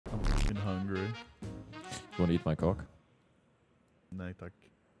hungry. You wanna eat my cock? Nej tack.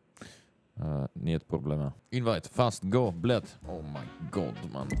 Niet problema. Invite, fast, go, bled. Oh my god,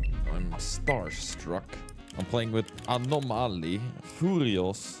 man. I'm starstruck. I'm playing with Anomaly.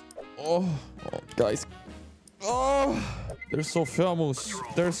 Furious. Oh, guys. Oh, they're so famous.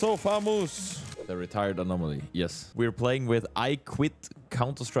 They're so famous. The retired Anomaly. Yes. We're playing with I Quit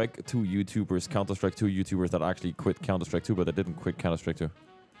Counter-Strike 2 YouTubers. Counter-Strike 2 YouTubers that actually quit Counter-Strike 2, but they didn't quit Counter-Strike 2.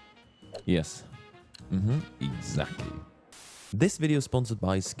 Yes. Exactly. This video is sponsored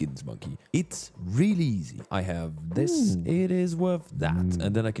by Skins Monkey. It's really easy. I have this. It is worth that.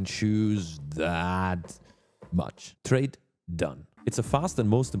 And then I can choose that much. Trade done. It's a fast and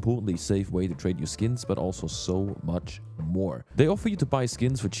most importantly safe way to trade your skins, but also so much more. They offer you to buy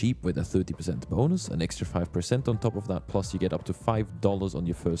skins for cheap with a 30% bonus, an extra 5% on top of that, plus you get up to $5 on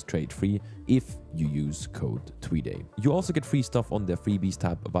your first trade free if you use code Mrtweeday. You also get free stuff on their freebies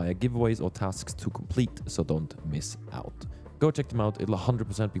tab via giveaways or tasks to complete, so don't miss out. Go check them out, it'll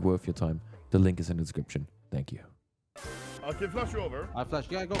 100% be worth your time. The link is in the description. Thank you. I can flash you over. I flash.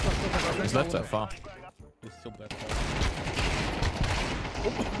 Yeah, go flash. He's left that far. He's still there.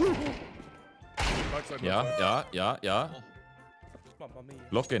 Backside, Yeah. Mamma mia.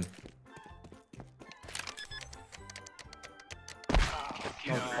 Lock in.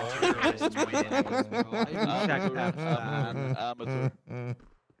 Amateur.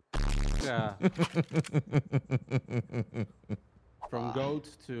 Yeah. From goat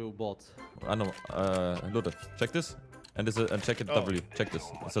to bot. I know. Loaded. Check this. And check it W. Check this.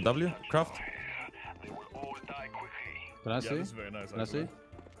 It's a W. Craft. Can I see? This is very nice. Can I see?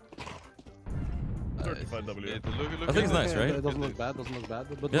 35 W. I think it's nice, right? It doesn't look bad.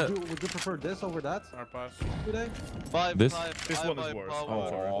 But Yeah. would you prefer this over that? Our pass. Today? This? This one is worse. Oh,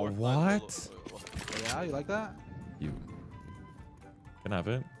 sorry. What? Yeah, you like that? You can have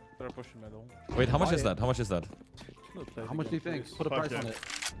it. They're pushing middle. Wait, how much is that? How much is that? How much do you think? Put a price on it.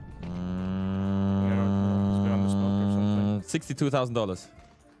 $62,000.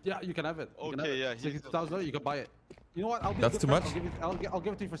 Yeah, you can have it. Okay, yeah. $62,000, you can buy it. You know what? I'll be That's too much? I'll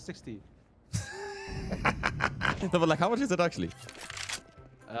give it to you for 60. No, but like, how much is it actually?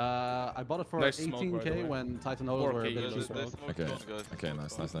 I bought it for Nice smoke, by the 18k way. when Titan Odos were a 4K, bit yeah, cheaper. Okay,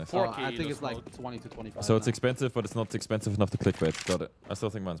 nice. 4K I think the it's like smoke. 20 to 25. So it's expensive, but it's not expensive enough to clickbait. Got it. I still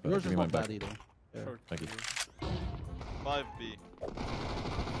think mine's better. Yours Give is me mine not back. bad either. Yeah. Thank you. 5B.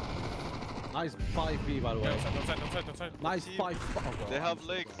 Nice 5B, by the way. Outside. Nice 5. Oh, They have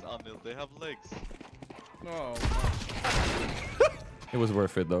legs, Anil. They have legs. No. It was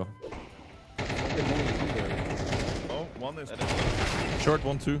worth it though. Oh, one is. Short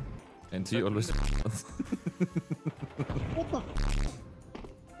 1-2. NT always.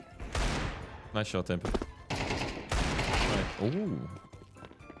 Nice shot, Tempe. Right. Ooh.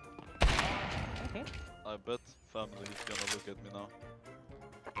 I bet family is gonna look at me now.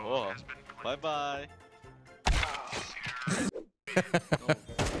 Oh, bye bye.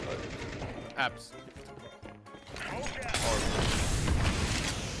 Abs.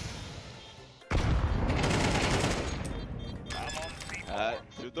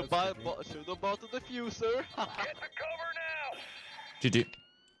 Should have bought the diffuser. GG.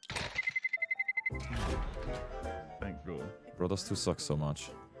 Thank God. Bro, those two suck so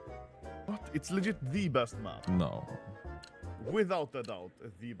much. What? It's legit the best map. No. Without a doubt,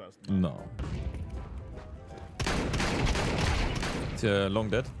 the best map. No. It's long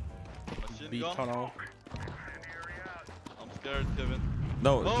dead. Machine B gun. tunnel. I'm scared, Kevin.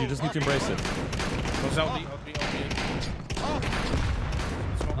 No, Oh, you just need to embrace it. Goes out B.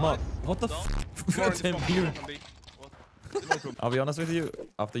 What? What the f? Tim here. What? I'll be honest with you.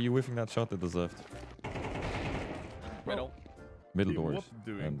 After you whiffing that shot, it deserved. Middle. Middle Hey, doors what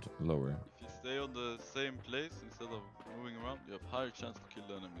doing? and lower. If you stay on the same place instead of moving around, you have higher chance to kill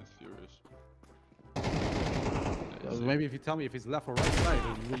the enemies. Furious. Maybe if you tell me if it's left or right side,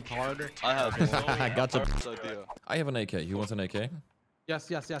 it's retarded. I have so Gotcha. much idea. I have an AK. You want an AK? Yes,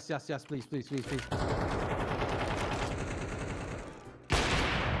 please.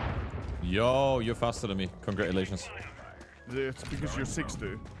 Yo, you're faster than me. Congratulations. It's because you're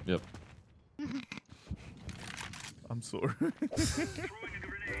 60. Yep. I'm sorry.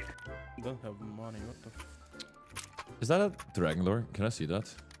 Don't have money. What the f? Is that a dragon lore? Can I see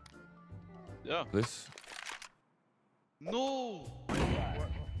that? Yeah. This? No!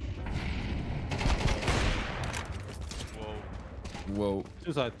 Whoa. Whoa.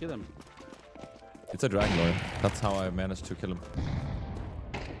 Suicide, kill him. It's a dragon lore. That's how I managed to kill him.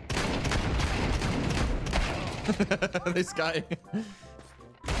 This guy.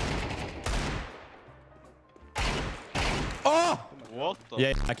 Whoa! Oh! What the?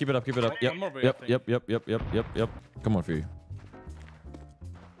 Yeah, yeah, keep it up, keep it up. Yep, One more way, I yep, think. yep, yep, yep, yep, yep, yep. Come on, Fury.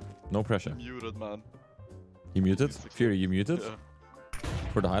 No pressure. Muted, man. You muted? Music. Fury, you muted? Yeah.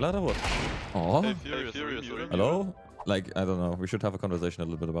 For the highlight or what? Oh, Hey, Furious, are you muted? hello? Like, I don't know. We should have a conversation a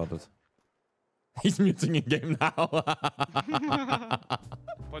little bit about it. He's muting in game now.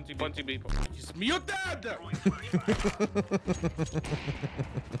 Punchy people. He's muted!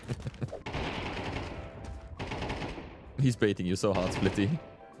 He's baiting you so hard, Splitty.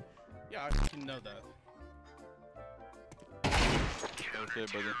 Yeah, I fucking know that. Okay,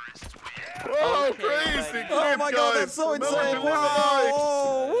 buddy. Oh, crazy clip, Oh my god, that's guys. so Remember insane! to leave a like.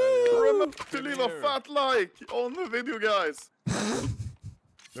 Wow! Remember to leave a fat like on the video, guys.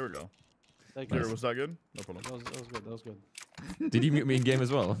 There we go. Thank Here, you. was that good? No problem. That was good. That was good. Did he mute me in game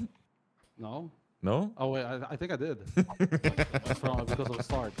as well? No. No? Oh wait, I think I did. Because of the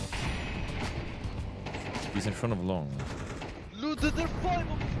start. He's in front of long. Look, they're 5 on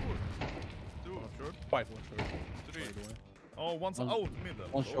short. Two. Short. 5 1 short. 3. Oh, one's One- out middle.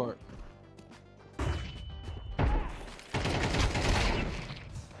 One Oh. short.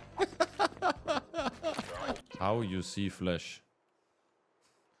 How you see flesh?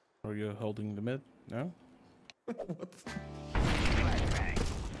 Are you holding the mid? No?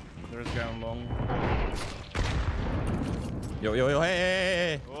 There's down long. Yo, yo, yo, hey,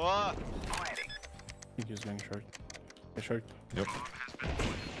 hey, hey, What? I think he's going short. Yeah, short. hey. Yep.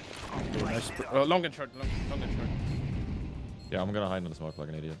 Oh, nice. Long and short. Long and short. Yeah, I'm gonna hide on the smoke like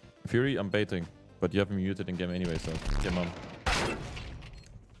an idiot. Fury, I'm baiting. But you have me muted in game anyway, so get on.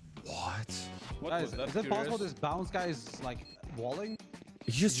 What? What Guys, was that? is it possible Curious? this bounce guy is like walling?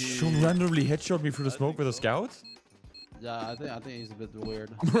 He just randomly headshot me through the smoke with a scout? Yeah, I think he's a bit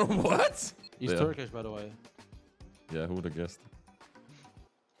weird. Bro, what? He's Yeah. Turkish, by the way. Yeah, who would have guessed?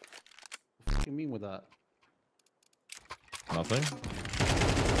 What do you mean with that? Nothing? Oh,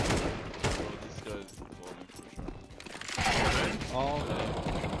 this guy is falling for sure.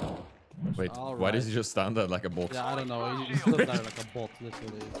 Oh, Wait, All why does right. he just stand there like a box? yeah, I don't know. He stood there like a bot,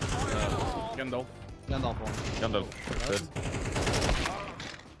 literally. Gandalf. Gandalf one. Gandalf. Dead.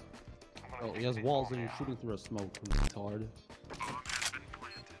 Oh, he has walls and he's shooting through a smoke. It's hard.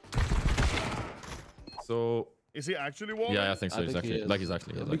 So, Is he actually walling? yeah, I think so. I He's think he actually, is. like he's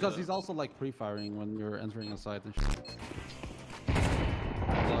actually. Yeah, like- because he's also like pre-firing when you're entering a site and shit.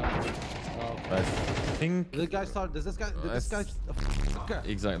 I think Did this guy start? Does this guy? Did this guy? Okay.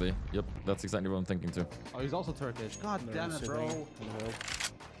 exactly. Yep, that's exactly what I'm thinking too. Oh, he's also Turkish. God damn it, bro.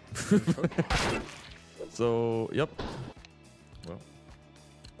 So, yep. Well,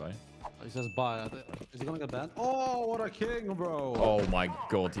 bye. He says bye. Is he gonna get banned? Oh, what a king, bro. Oh my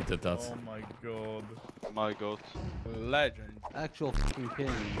god, he did that. Oh my god. My god. Legend. Actual fucking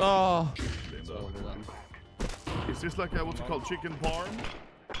king. Oh. It's over then. Is this like a, what's it called, chicken parm?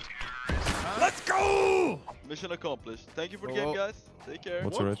 Let's go! Mission accomplished. Thank you for the Oh. game, guys. Take care.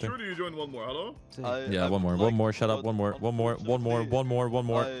 What's What? the rating? Sure do you join one more, hello? See. Yeah, one more, one more. Shut up, one more, one more, one more, one more, one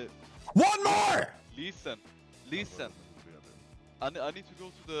more. One more! Listen. I need to go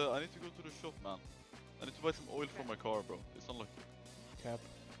to the shop, man. I need to buy some oil for my car, bro. It's unlucky. Cap.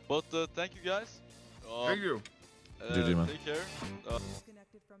 But thank you guys. Thank you. GG, man. Take care.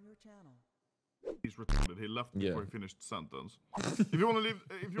 Disconnected from your channel. He's retarded. He left Yeah. before he finished the sentence. If you want to leave,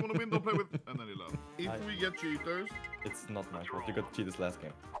 if you want to win, don't play with. And then he left. If we get cheaters, It's not my fault. You got cheaters last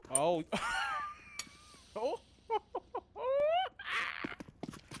game. Oh. Oh.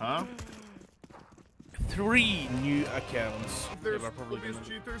 huh? 3 new accounts. If there's They were probably obvious gonna-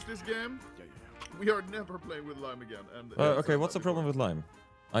 cheaters this game, Yeah, we are never playing with Lime again. And Okay, what's the problem with Lime?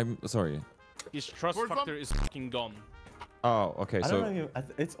 I'm sorry. His trust For fun- factor is fucking gone. Oh, okay, I don't so know.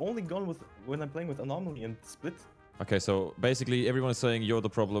 It's only gone with when I'm playing with Anomaly and Split. okay, so basically everyone is saying you're the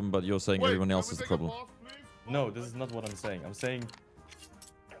problem, but you're saying Wait, everyone can else we is the take a problem. pause, please? No, this is not what I'm saying. I'm saying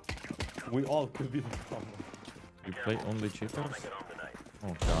we all could be the problem. You play only cheaters?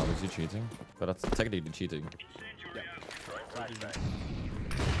 Oh god, is he cheating? But that's technically cheating.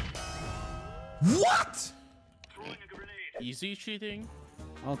 What? Easy cheating.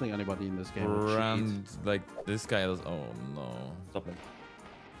 I don't think anybody in this game would cheat. Brand, like this guy does. Oh no. Stop it.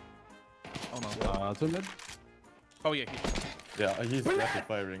 Oh no. 2 mid. Oh yeah. Yeah, he's rapid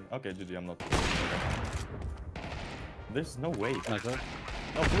firing. Okay, GG, I'm not. There's no way. Nice, huh?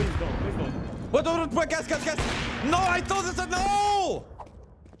 Oh, please don't. Please don't. What? Wait, guys! No, I thought this. No.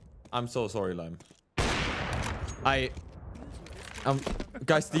 I'm so sorry, Lime.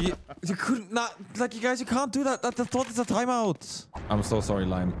 Guys, you couldn't not like you guys. You can't do that. That thought is a timeout. I'm so sorry,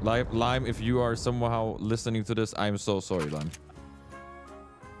 Lime. Lime, if you are somehow listening to this, I'm so sorry, Lime.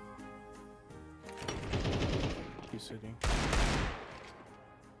 He's sitting.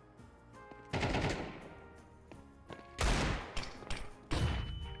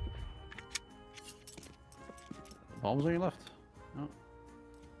 Bombs on your left. No.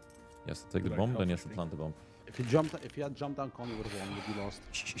 Yes, take the Like bomb, then health yes, to plant the bomb. If you had jumped down, Connie would have won. You'd be lost.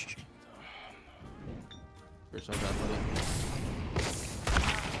 You're so bad, buddy.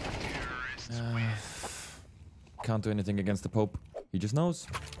 Can't do anything against the Pope. He just knows.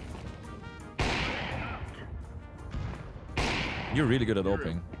 You're really good at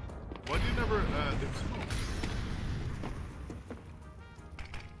opening. Why do you never dip smoke?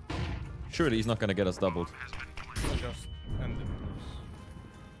 Surely he's not gonna get us doubled. Just end it,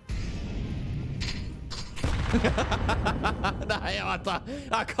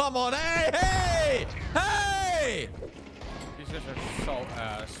 Come on, hey! please. These guys are so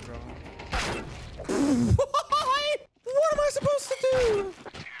ass, bro. What am I supposed to do?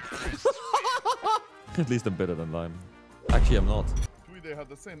 At least I'm better than Lime. Actually, I'm not. Mrtweeday had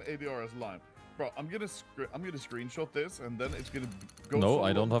the same ADR as Lime. Bro, I'm gonna screenshot this and then it's gonna go. No, so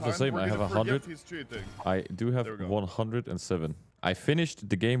I don't long have the time, same. we're I have gonna 100. forget he's cheating. I do have There we go. 107. I finished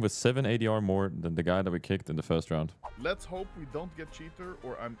the game with 7 ADR more than the guy that we kicked in the first round. Let's hope we don't get cheater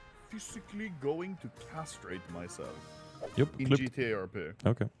or I'm physically going to castrate myself Yep, in clip. GTA RP.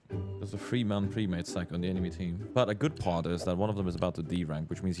 Okay. There's a 3-man pre-made sack on the enemy team. But a good part is that one of them is about to D-rank,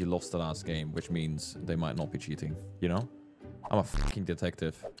 which means he lost the last game, which means they might not be cheating. You know? I'm a fucking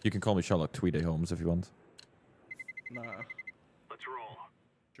detective. You can call me Sherlock Tweeday Holmes if you want. Nah.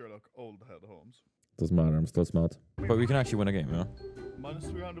 Sherlock Old Head Holmes. Doesn't matter, I'm still smart. But we can actually win a game, yeah? Minus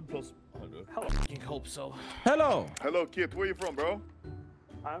 300 plus 100. I fucking hope so. Hello! Hello, Kit. Where you from, bro?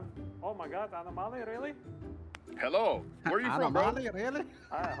 Oh my god, Anomaly, really? Hello. Where are you from, bro? Anomaly, really?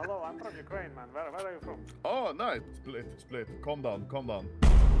 Hello, I'm from Ukraine, man. Where are you from? Oh, nice. Split. Calm down.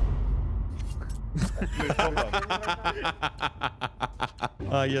 Split, calm down.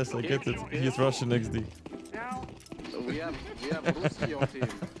 Ah, yes, I get it. He's Russian XD. Meow. We have Ruski on team.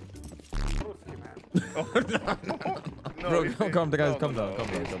 Ruski, man. No, Bro, it- calm down, guys. no, Calm no,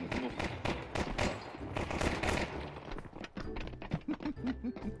 down.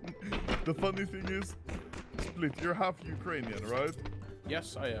 The funny thing is, Split, you're half Ukrainian, right?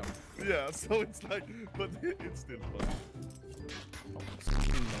 Yes, I am. Yeah, so it's like, but it's still fun.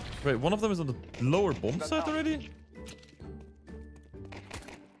 Wait, one of them is on the lower bomb site already?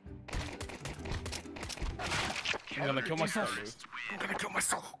 I'm gonna kill myself, dude.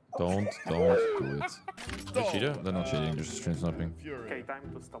 Don't do it. They cheater? They're not cheating, they're just stream sniping. Fury. Okay, time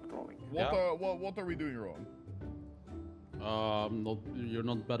to stop trolling. What are we doing wrong? You're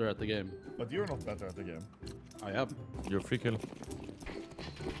not better at the game. But you're not better at the game. I am. You're a free kill.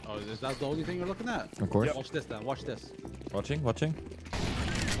 Oh, is that the only thing you're looking at? Of course. Watch this then. Watch this. Watching. One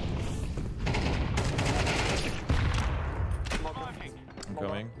I'm coming. is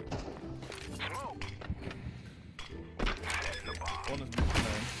behind.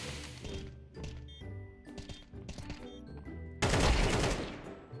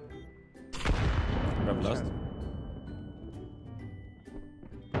 Grab last.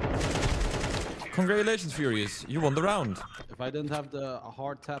 Congratulations, Furious. You won the round. If I didn't have the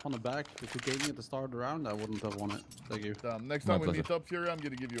hard tap on the back that you gave me at the start of the round, I wouldn't have won it. Thank you. Damn, next My time we pleasure. meet up, Fury, I'm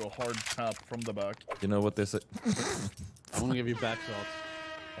gonna give you a hard tap from the back. You know what they say? I'm gonna give you back shots.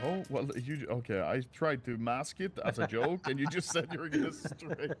 Oh, well, okay, I tried to mask it as a joke, and you just said you were gonna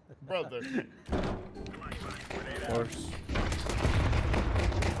straight. Brother. Of course.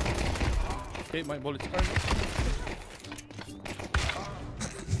 Okay, my bullets are...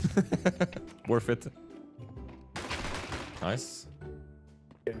 Worth it. Nice.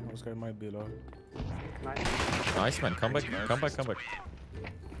 Okay, this guy might be low. Nice, man. Come back. These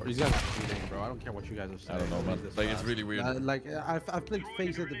guys are cheating, bro. I don't care what you guys are saying. I don't know, man. Nobody's this Like, it's fast. really weird. I've played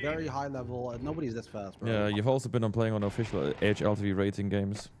FaZe at a very high level, and nobody's this fast, bro. Yeah, you've also been on playing on official Edge LTV rating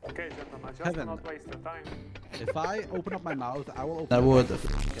games. Okay, gentlemen, just Heaven. not waste the time. If I open up my mouth, I will open I up would. my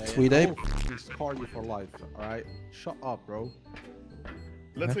mouth, okay? Mrtweeday. I will f***ing scar you for life, alright? Shut up, bro.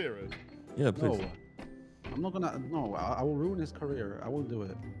 Let's hear it. Yeah, please. No. I'm not gonna... No, I will ruin his career. I won't do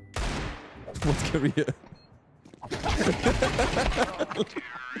it. What career?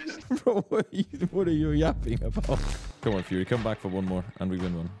 Bro, what are you yapping about? Come on, Fury. Come back for one more, and we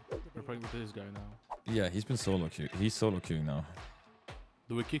win one. We're playing with this guy now. Yeah, he's been solo queuing. He's solo queuing now.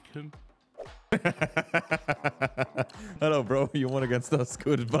 Do we kick him? Hello, bro. You won against us.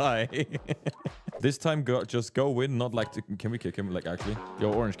 Goodbye. This time, just go win. Not like can we kick him? Like actually,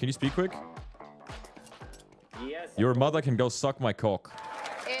 yo, Orange, can you speak quick? Yes. Your mother can go suck my cock.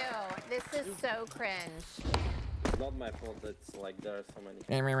 Ew, this is so cringe. It's not my fault. It's like there are so many.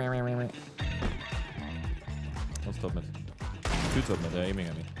 What's top mid? Two top mid. They're aiming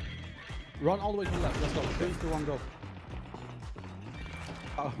at me. Run all the way to the left. Let's go. 3, 2, 1, go.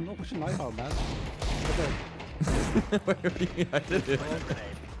 I'm not pushing my power, man. Okay. I did it.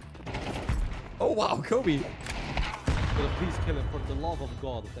 Oh wow, Kobe. Please kill him for the love of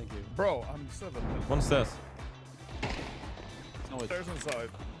God. Thank you. Bro, I'm 7. One stairs. No, it's Stairs inside.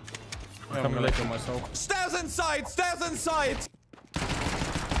 I'm Coming gonna later. kill myself. Stairs inside! Stairs inside!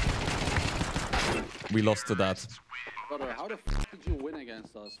 We lost to that. Brother, how the f did you win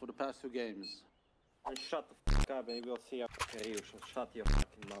against us for the past 2 games? And shut the fuck up and we will see after you. So shut your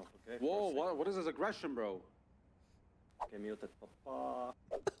fucking mouth, okay? Whoa, what is this aggression, bro? Okay, muted, papa.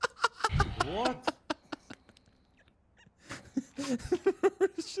 What?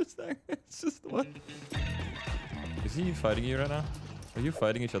 It's just what? Is he fighting you right now? Are you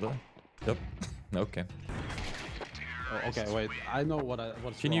fighting each other? Yep. Okay. Oh, okay, wait. I know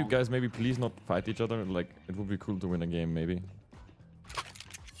what's Can you guys maybe please not fight each other? Like, it would be cool to win a game, maybe.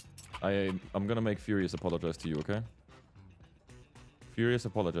 I'm gonna make Furious apologize to you, okay? Furious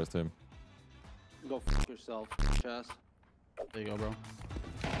apologize to him. Go f yourself, chest. There you go, bro.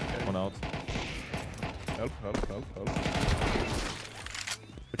 One out. Help, help, help, help.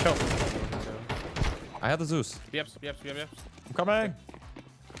 Watch out. I had the Zeus. Yeps. I'm coming!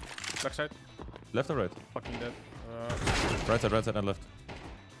 Back side. Left or right? Fucking dead. Right side, and left.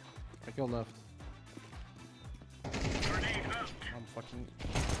 I killed left. I'm fucking...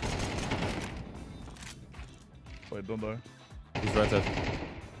 Wait, don't die. He's right side.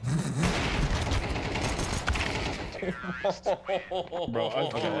 Bro, I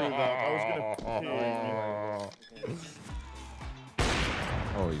threw that. I was gonna kill you.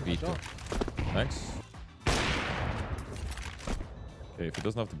 Oh, he beat it. Thanks. Okay, if he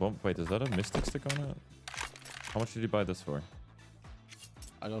doesn't have the bomb... Wait, is that a mystic stick on it? How much did you buy this for?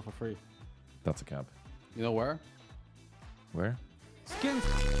 I got it for free. That's a cap. You know where? Where? Skins.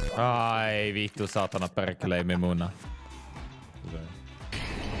 Ai vittu saatana perkele mimuna.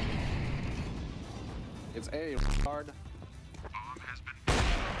 It's A hard.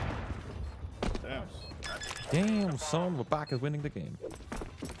 Damn. Damn son, we're back at winning the game.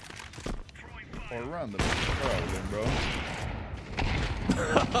 Or random traveling, bro.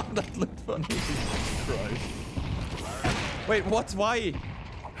 That looked funny. Christ. Wait, what? Why?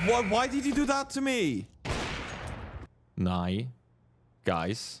 Why did you do that to me? Nah.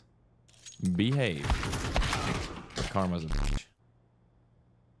 Guys. Behave. Karma's a bitch.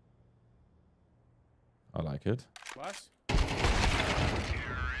 I like it. What?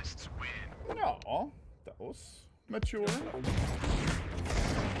 Yeah, that was mature. 1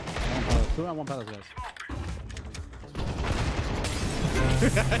 pallet. 2 and 1 pallet, guys.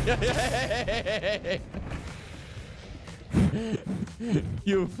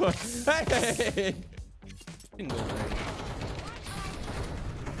 You fuck. Hey!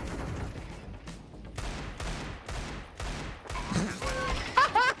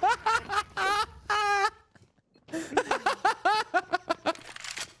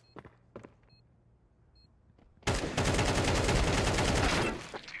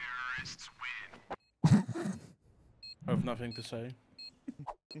 I have nothing to say.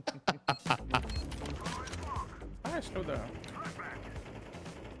 Alright, slow down.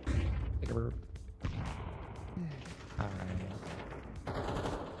 Take a burp.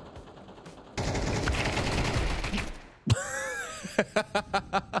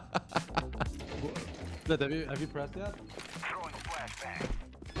 Have you pressed yet?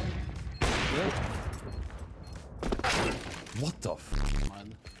 What the f?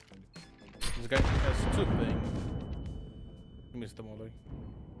 Man. This guy has 2 things. He missed them all.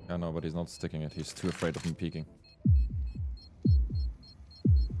 I know, but he's not sticking it. He's too afraid of me peeking.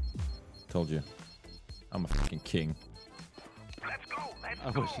 Told you. I'm a fucking king. I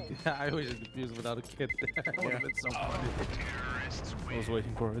wish it defused without a kid. That would have been so funny. I was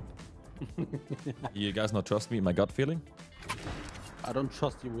waiting for it. You guys not trust me in my gut feeling? I don't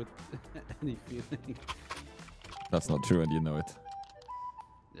trust you with any feeling. That's not true and you know it.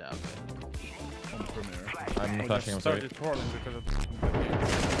 Yeah, okay. On premiere. I'm I flashing, I'm just sorry. started trolling because of...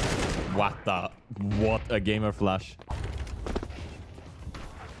 What the? What a gamer flash.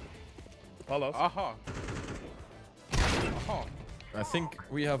 Palas. Aha! Aha! I think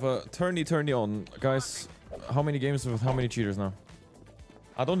we have a turny on. Guys, how many games with how many cheaters now?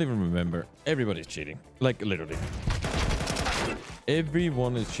 I don't even remember. Everybody's cheating. Like, literally.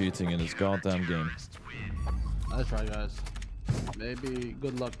 Everyone is cheating in this goddamn game. Let's try, guys. Maybe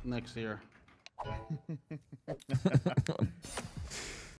good luck next year.